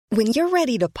When you're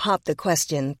ready to pop the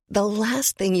question, the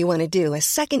last thing you want to do is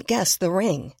second-guess the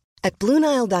ring. At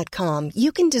BlueNile.com,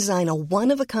 you can design a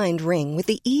one-of-a-kind ring with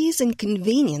the ease and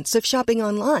convenience of shopping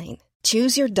online.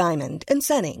 Choose your diamond and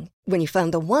setting. When you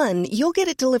find the one, you'll get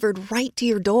it delivered right to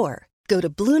your door. Go to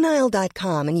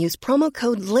BlueNile.com and use promo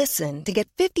code LISTEN to get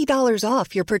 $50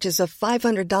 off your purchase of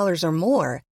 $500 or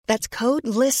more. That's code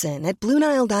LISTEN at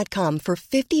BlueNile.com for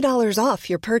 $50 off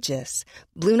your purchase.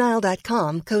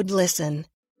 BlueNile.com, code LISTEN.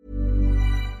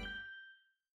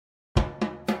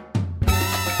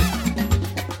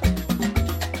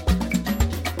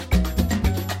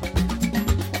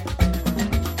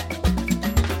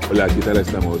 Hola, ¿qué tal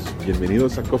estamos?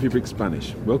 Bienvenidos a Coffee Break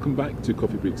Spanish. Welcome back to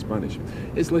Coffee Break Spanish.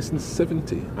 It's lesson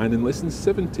 70, and in lesson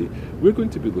 70, we're going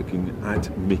to be looking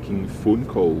at making phone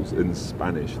calls in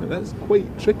Spanish. Now, that's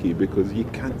quite tricky because you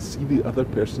can't see the other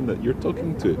person that you're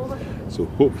talking to. So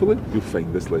hopefully, you'll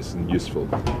find this lesson useful.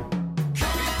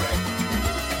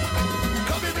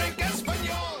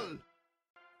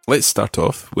 Let's start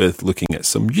off with looking at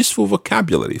some useful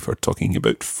vocabulary for talking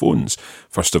about phones.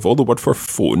 First of all, the word for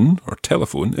phone, or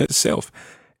telephone, itself.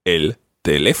 El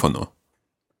teléfono.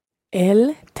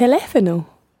 El teléfono.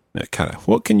 Now, Cara,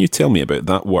 what can you tell me about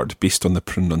that word based on the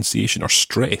pronunciation or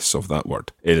stress of that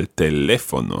word? El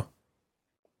teléfono.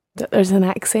 There's an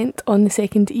accent on the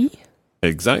second E.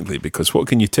 Exactly, because what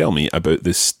can you tell me about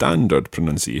the standard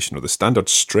pronunciation or the standard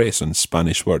stress on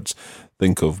Spanish words?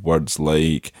 Think of words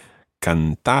like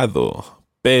cantado,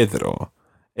 Pedro,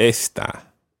 esta.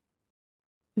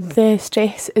 The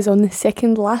stress is on the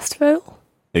second last vowel?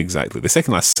 Exactly, the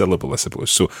second last syllable, I suppose.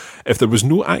 So if there was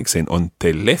no accent on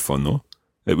teléfono,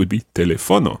 it would be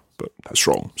telefono, but that's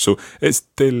wrong. So it's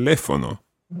teléfono.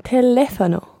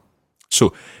 Teléfono.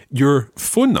 So your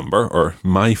phone number, or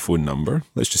my phone number,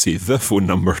 let's just say the phone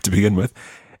number to begin with,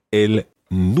 el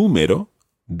número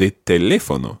de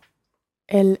teléfono.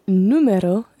 El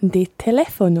número de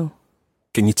teléfono.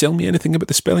 Can you tell me anything about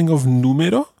the spelling of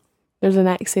número? There's an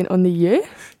accent on the U.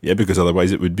 Yeah, because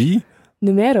otherwise it would be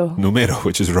Numero. Numero,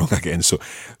 which is wrong again. So,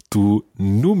 tu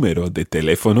número de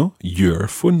teléfono, your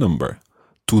phone number.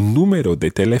 Tu número de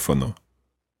teléfono.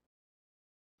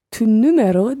 Tu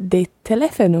número de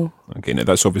teléfono. Okay, now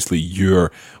that's obviously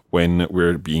your when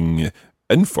we're being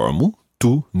informal.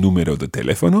 Tu número de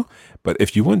teléfono. But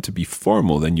if you want to be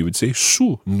formal, then you would say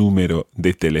su número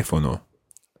de teléfono.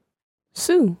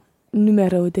 Su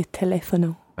número de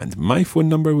teléfono. And my phone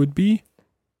number would be?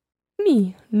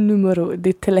 Mi número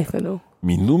de teléfono.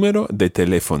 Mi número de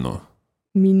teléfono.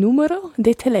 Mi número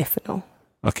de teléfono.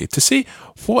 Okay, to say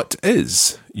what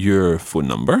is your phone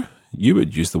number, you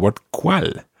would use the word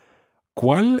 ¿cuál?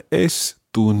 ¿Cuál es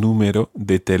tu número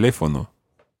de teléfono?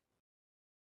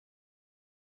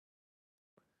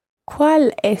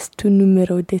 ¿Cuál es tu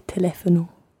número de teléfono?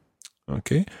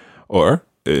 Okay, or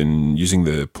in using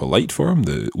the polite form,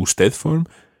 the usted form,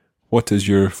 what is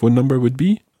your phone number would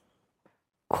be?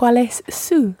 ¿Cuál es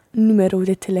su número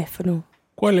de teléfono?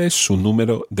 ¿Cuál es su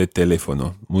número de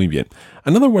teléfono? Muy bien.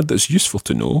 Another word that's useful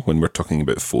to know when we're talking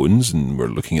about phones and we're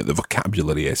looking at the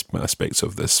vocabulary aspects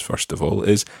of this, first of all,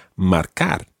 is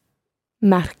marcar.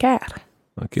 Marcar.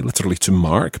 Okay, literally to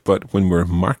mark, but when we're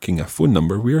marking a phone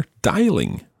number, we're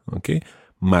dialing. Okay,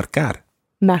 marcar.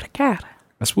 Marcar.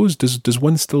 I suppose, does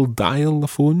one still dial the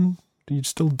phone? Do you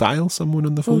still dial someone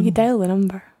on the phone? Oh, you dial the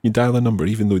number. You dial a number,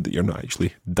 even though that you're not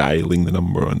actually dialing the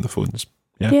number on the phones.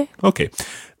 Yeah? Okay.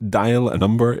 Dial a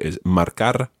number is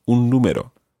marcar un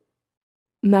número.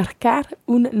 Marcar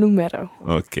un número.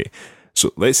 Okay.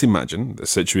 So let's imagine the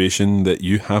situation that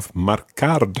you have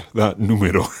marcado that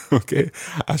número. Okay.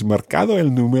 Has marcado el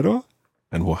número.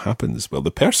 And what happens? Well,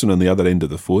 the person on the other end of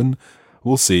the phone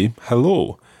will say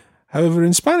hello. However,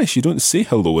 in Spanish, you don't say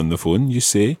hello on the phone. You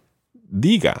say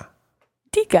diga.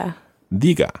 Diga.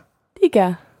 Diga.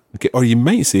 Diga. Okay. Or you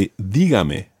might say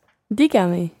dígame.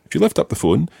 Dígame. If you lift up the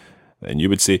phone, then you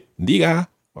would say diga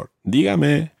or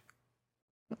dígame.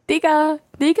 Diga.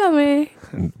 Dígame.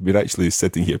 And we're actually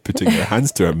sitting here putting our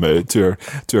hands to our mouth, to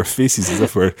our faces as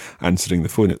if we're answering the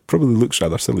phone. It probably looks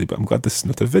rather silly, but I'm glad this is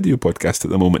not a video podcast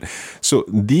at the moment. So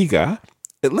diga,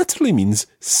 it literally means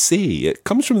say. It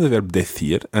comes from the verb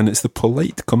decir, and it's the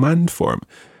polite command form.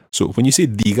 So when you say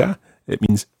diga, it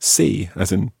means say,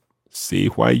 as in say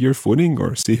why you're phoning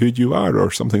or say who you are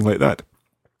or something like that.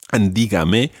 And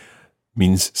dígame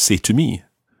means say to me.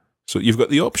 So you've got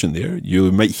the option there. You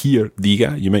might hear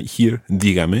diga, you might hear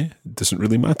dígame. It doesn't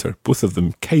really matter. Both of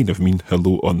them kind of mean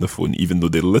hello on the phone, even though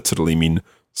they literally mean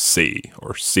say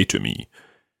or say to me.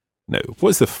 Now,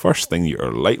 what's the first thing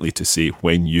you're likely to say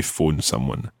when you phone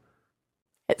someone?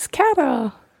 It's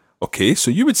Cara. Okay,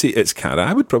 so you would say it's Cara.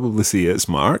 I would probably say it's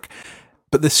Mark.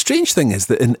 But the strange thing is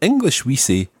that in English we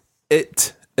say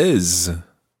it is,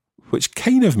 which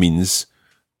kind of means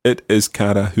it is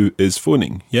Cara who is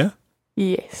phoning, yeah?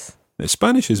 Yes. Now,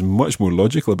 Spanish is much more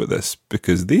logical about this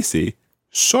because they say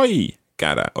soy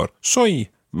Cara or soy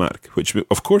Marc, which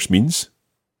of course means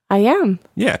I am.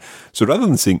 yeah. So rather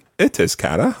than saying it is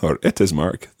Cara or it is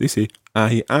Marc, they say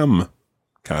I am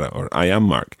Cara or I am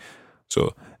Marc.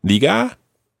 So, diga,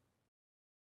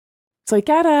 Soy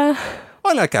Cara.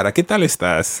 hola Cara, ¿qué tal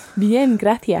estás? Bien,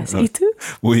 gracias. ¿Y tú?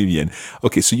 Muy bien.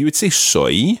 Okay, so you would say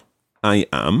soy, I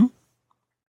am,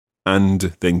 and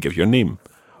then give your name.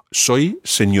 Soy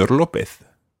Señor López.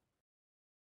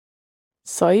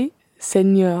 Soy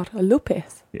Señor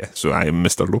López. Yeah, so I am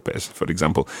Mr. Lopez, for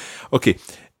example. Okay,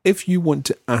 if you want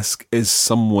to ask, is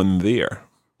someone there?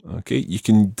 Okay, you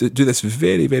can do this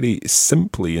very, very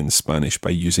simply in Spanish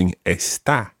by using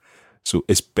está. So,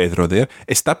 is Pedro there?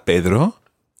 ¿Está Pedro?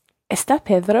 ¿Está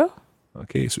Pedro?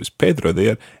 Okay, so is Pedro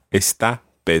there? ¿Está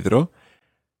Pedro?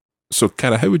 So,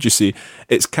 Cara, how would you say,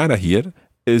 it's Cara here?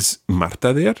 Is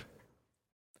Marta there?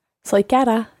 Soy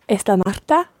Cara. ¿Está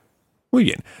Marta? Muy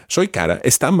bien. Soy Cara.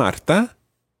 ¿Está Marta?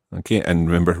 Okay, and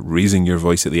remember raising your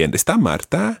voice at the end. ¿Está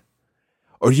Marta?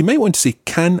 Or you might want to say,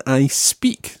 can I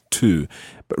speak to?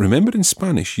 But remember in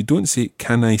Spanish, you don't say,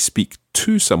 can I speak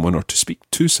to someone or to speak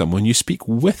to someone. You speak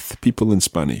with people in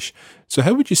Spanish. So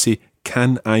how would you say,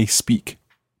 can I speak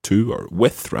to, or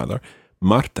with rather,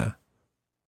 Marta?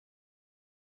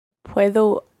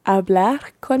 ¿Puedo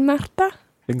hablar con Marta?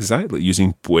 Exactly.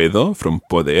 Using puedo from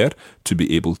poder, to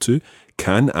be able to.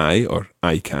 Can I, or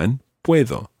I can,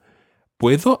 puedo.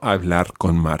 ¿Puedo hablar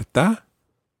con Marta?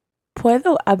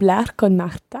 ¿Puedo hablar con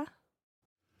Marta?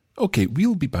 Okay,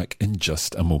 we'll be back in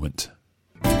just a moment.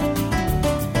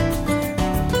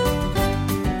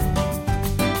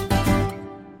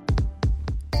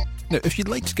 Now, if you'd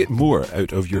like to get more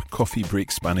out of your Coffee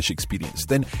Break Spanish experience,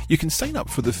 then you can sign up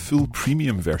for the full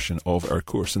premium version of our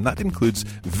course, and that includes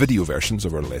video versions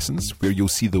of our lessons, where you'll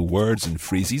see the words and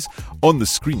phrases on the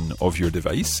screen of your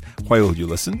device while you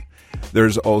listen.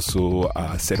 There's also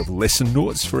a set of lesson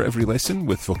notes for every lesson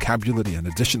with vocabulary and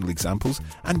additional examples,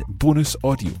 and bonus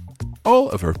audio. All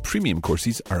of our premium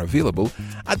courses are available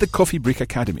at the Coffee Break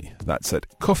Academy. That's at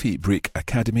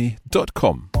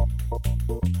coffeebreakacademy.com.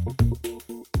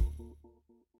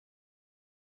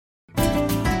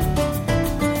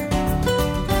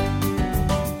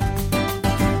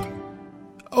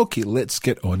 Okay, let's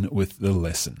get on with the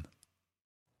lesson.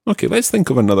 Okay, let's think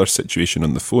of another situation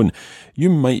on the phone. You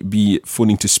might be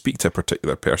phoning to speak to a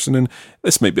particular person, and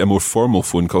this might be a more formal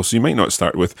phone call, so you might not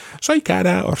start with soy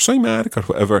Cara or soy Marc or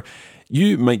whatever.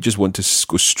 You might just want to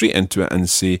go straight into it and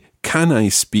say, can I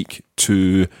speak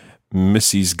to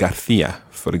Mrs. Garcia,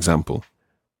 for example?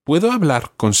 ¿Puedo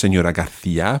hablar con señora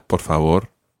García, por favor?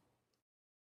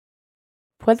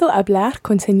 ¿Puedo hablar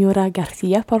con señora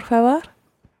García, por favor?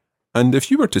 And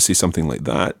if you were to say something like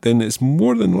that, then it's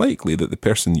more than likely that the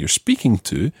person you're speaking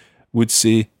to would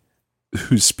say,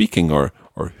 who's speaking, or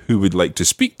who would like to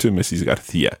speak to Mrs.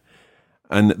 Garcia.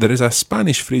 And there is a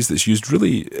Spanish phrase that's used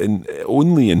really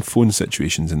only in phone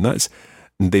situations, and that's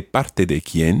de parte de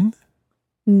quién.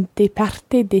 ¿De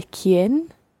parte de quién?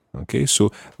 Okay,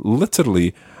 so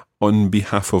literally, on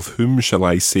behalf of whom shall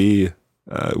I say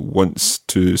wants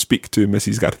to speak to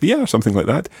Mrs. Garcia, or something like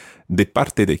that. De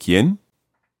parte de quién.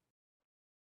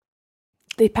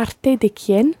 ¿De parte de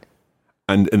quién?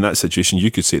 And in that situation, you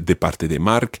could say de parte de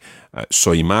Marc,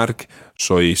 soy Marc,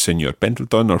 soy Señor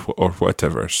Pendleton, or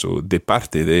whatever. So de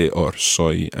parte de, or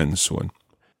soy, and so on.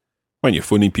 When you're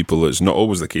phoning people, it's not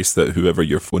always the case that whoever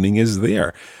you're phoning is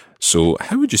there. So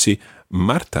how would you say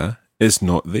Marta is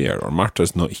not there, or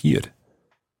Marta's not here?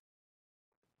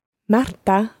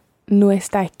 Marta no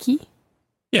está aquí.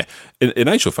 Yeah, in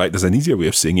actual fact, there's an easier way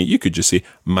of saying it. You could just say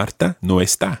Marta no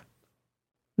está.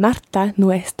 Marta no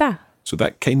está. So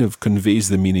that kind of conveys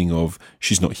the meaning of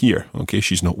she's not here, okay?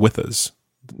 She's not with us.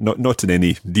 Not in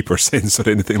any deeper sense or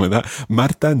anything like that.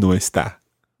 Marta no está.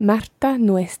 Marta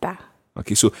no está.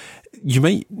 Okay, so you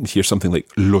might hear something like,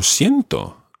 lo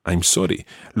siento, I'm sorry.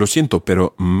 Lo siento,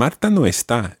 pero Marta no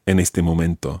está en este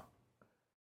momento.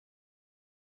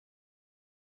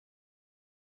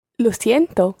 Lo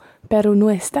siento, pero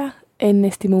no está en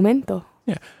este momento.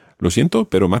 Yeah. Lo siento,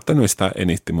 pero Marta no está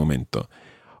en este momento.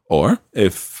 Or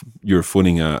if you're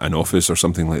phoning an office or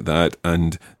something like that,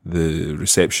 and the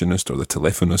receptionist or the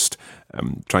telephonist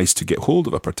tries to get hold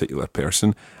of a particular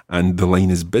person and the line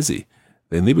is busy,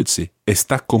 then they would say,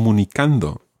 está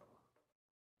comunicando.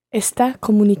 Está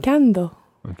comunicando.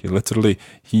 Okay, literally,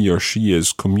 he or she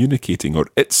is communicating, or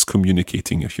it's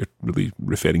communicating if you're really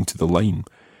referring to the line.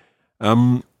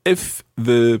 if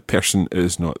the person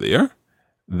is not there,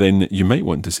 then you might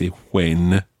want to say,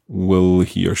 when will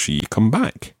he or she come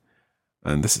back?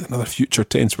 And this is another future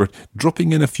tense. We're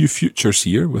dropping in a few futures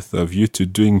here with a view to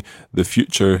doing the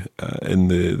future in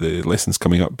the lessons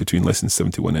coming up between lessons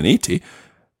 71 and 80.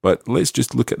 But let's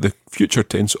just look at the future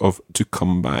tense of to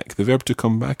come back. The verb to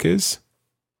come back is?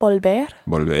 Volver.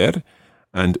 Volver.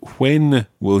 And when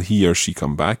will he or she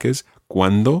come back is?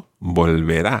 ¿Cuándo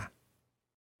volverá?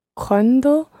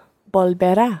 ¿Cuándo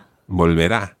volverá?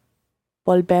 Volverá.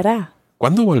 Volverá.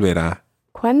 ¿Cuándo volverá?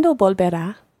 ¿Cuándo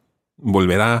volverá?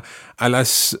 Volverá a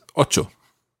las 8.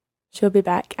 She'll be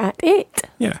back at 8.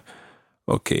 Yeah.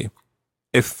 Okay.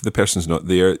 If the person's not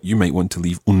there, you might want to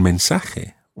leave un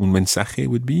mensaje. Un mensaje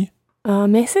would be? A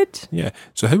message? Yeah.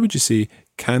 So how would you say,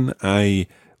 can I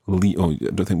leave? Oh, I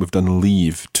don't think we've done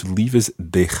leave. To leave is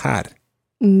dejar.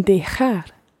 Dejar.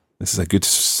 This is a good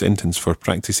sentence for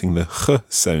practicing the ch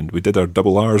sound. We did our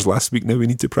double R's last week. Now we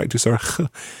need to practice our ch.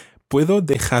 ¿Puedo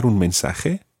dejar un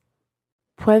mensaje?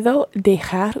 ¿Puedo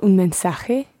dejar un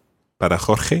mensaje? Para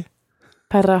Jorge?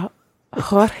 Para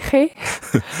Jorge?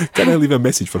 Can I leave a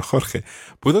message for Jorge?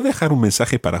 ¿Puedo dejar un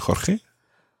mensaje para Jorge?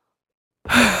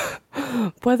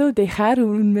 ¿Puedo dejar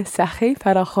un mensaje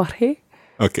para Jorge?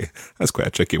 Okay, that's quite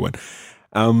a tricky one.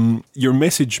 Your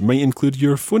message might include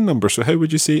your phone number. So how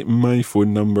would you say my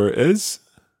phone number is?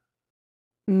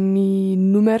 Mi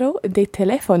número de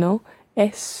teléfono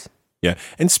es... Yeah,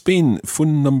 in Spain,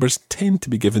 phone numbers tend to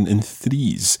be given in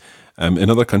threes.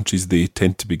 In other countries, they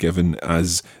tend to be given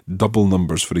as double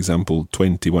numbers, for example,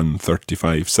 21,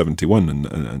 35, 71,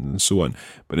 and so on.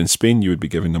 But in Spain, you would be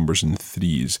given numbers in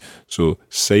threes. So,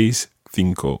 6,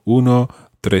 5, 1,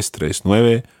 3, 3,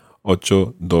 9, 8,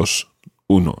 2,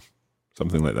 1.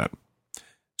 Something like that.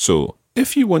 So,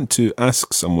 if you want to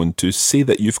ask someone to say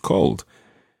that you've called,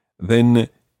 then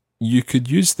you could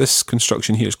use this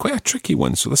construction here. It's quite a tricky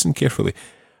one, so listen carefully.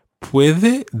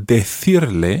 Puede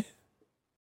decirle,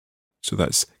 so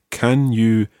that's, can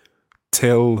you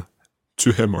tell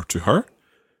to him or to her?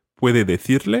 Puede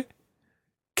decirle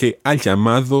que ha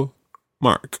llamado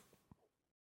Mark.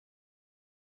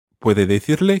 Puede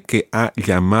decirle que ha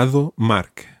llamado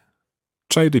Mark.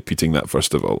 Try repeating that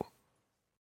first of all.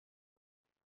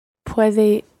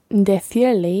 Puede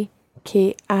decirle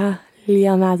que ha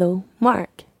llamado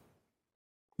Mark.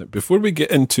 Before we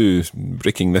get into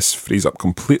breaking this phrase up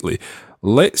completely,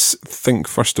 let's think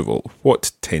first of all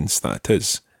what tense that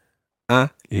is. Ha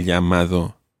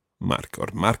llamado Mark, or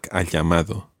Mark ha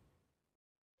llamado.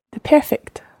 The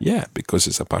perfect. Yeah, because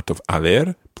it's a part of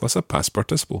haber plus a past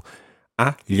participle.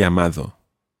 Ha llamado.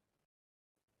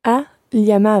 Ha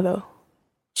llamado.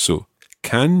 So,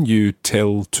 can you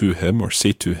tell to him or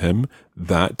say to him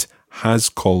that has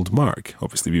called Mark?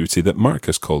 Obviously, we would say that Mark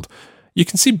has called. You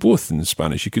can say both in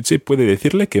Spanish. You could say, puede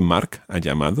decirle que Mark ha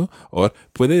llamado, or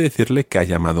puede decirle que ha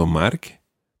llamado Mark.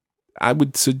 I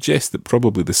would suggest that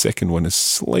probably the second one is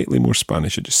slightly more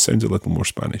Spanish. It just sounds a little more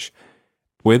Spanish.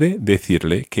 Puede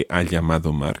decirle que ha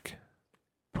llamado Mark.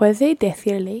 Puede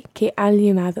decirle que ha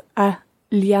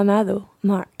llamado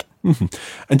Mark. Mm-hmm.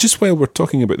 And just while we're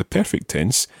talking about the perfect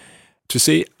tense, to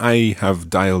say I have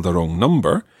dialed a wrong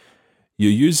number, you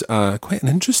use quite an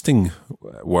interesting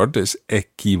word, is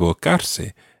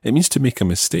equivocarse. It means to make a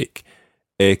mistake.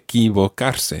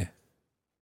 Equivocarse.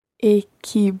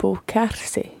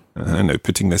 Equivocarse. Now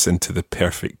putting this into the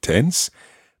perfect tense,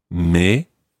 me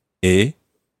he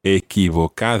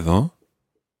equivocado.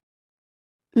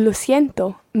 Lo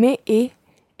siento, me he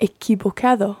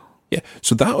equivocado. Yeah,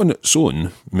 so that on its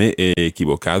own, me he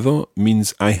equivocado,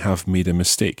 means I have made a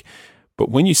mistake. But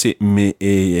when you say me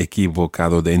he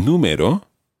equivocado de número,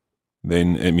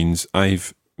 then it means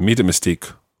I've made a mistake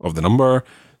of the number,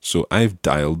 so I've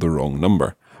dialed the wrong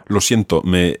number. Lo siento,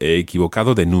 me he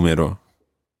equivocado de número.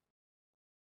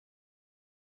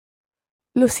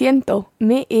 Lo siento,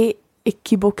 me he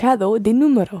equivocado de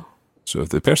número. So if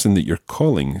the person that you're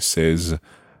calling says,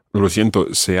 lo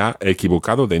siento, se ha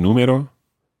equivocado de número,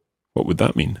 what would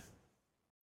that mean?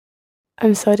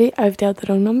 I'm sorry, I've dialed the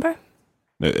wrong number.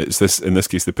 Now, in this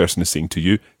case, the person is saying to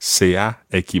you, se ha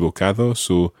equivocado,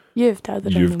 so You've dialed the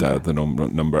wrong number. dialed the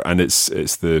wrong number. And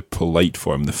it's the polite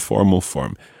form, the formal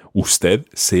form. Usted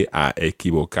se ha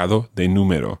equivocado de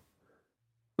número.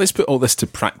 Let's put all this to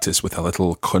practice with a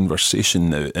little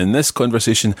conversation now. In this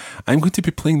conversation, I'm going to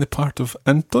be playing the part of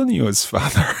Antonio's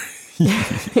father.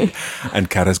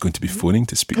 And Cara's going to be phoning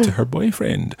to speak to her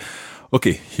boyfriend.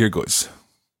 Okay, here goes.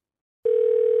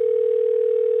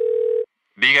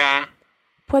 Diga,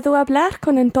 ¿Puedo hablar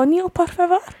con Antonio, por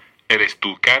favor? ¿eres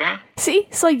tú, Cara? Sí,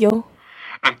 soy yo.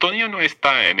 Antonio no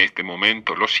está en este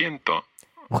momento, lo siento.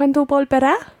 ¿Cuándo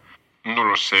volverá? No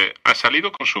lo sé. ¿Ha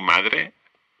salido con su madre?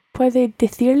 ¿Puede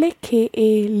decirle que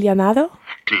he llamado?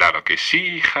 Claro que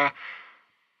sí, hija.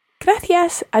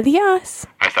 Gracias. Adiós.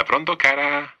 Hasta pronto,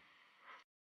 cara.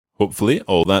 Hopefully,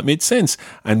 all that made sense,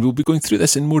 and we'll be going through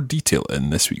this in more detail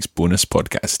in this week's bonus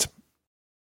podcast.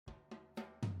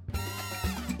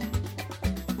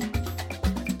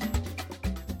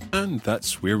 And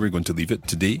that's where we're going to leave it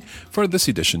today for this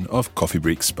edition of Coffee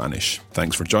Break Spanish.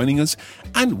 Thanks for joining us,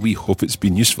 and we hope it's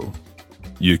been useful.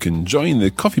 You can join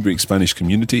the Coffee Break Spanish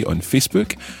community on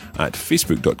Facebook at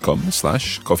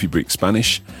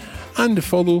facebook.com/coffeebreakspanish and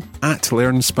follow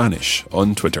 @LearnSpanish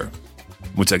on Twitter.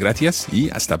 Muchas gracias y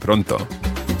hasta pronto.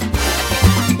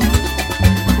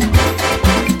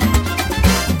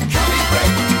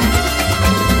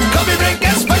 Coffee Break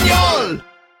Español.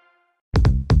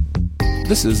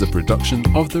 This is a production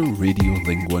of the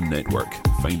Radiolingua Network.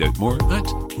 Find out more at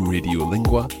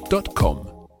radiolingua.com.